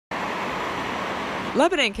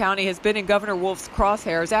Lebanon County has been in Governor Wolf's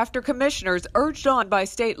crosshairs after commissioners, urged on by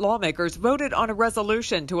state lawmakers, voted on a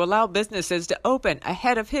resolution to allow businesses to open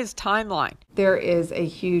ahead of his timeline. There is a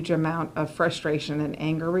huge amount of frustration and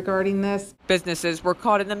anger regarding this. Businesses were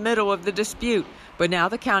caught in the middle of the dispute, but now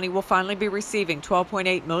the county will finally be receiving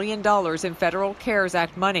 $12.8 million in federal CARES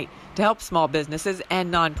Act money to help small businesses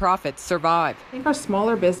and nonprofits survive. I think our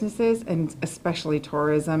smaller businesses, and especially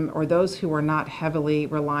tourism, or those who are not heavily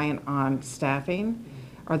reliant on staffing,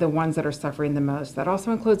 are the ones that are suffering the most. That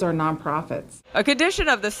also includes our nonprofits. A condition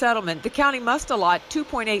of the settlement, the county must allot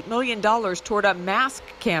 $2.8 million toward a mask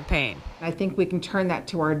campaign. I think we can turn that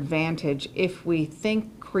to our advantage if we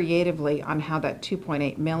think creatively on how that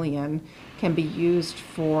 $2.8 million can be used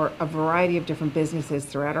for a variety of different businesses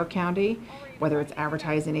throughout our county, whether it's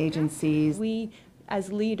advertising agencies. We, as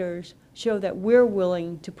leaders, show that we're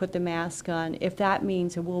willing to put the mask on if that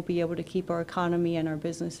means that we'll be able to keep our economy and our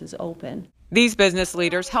businesses open. These business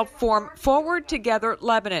leaders help form Forward Together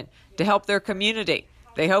Lebanon to help their community.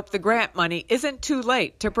 They hope the grant money isn't too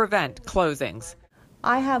late to prevent closings.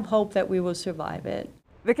 I have hope that we will survive it.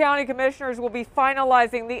 The county commissioners will be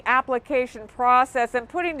finalizing the application process and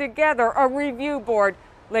putting together a review board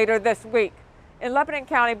later this week. In Lebanon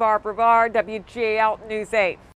County, Barbara Barr, WGAL News 8.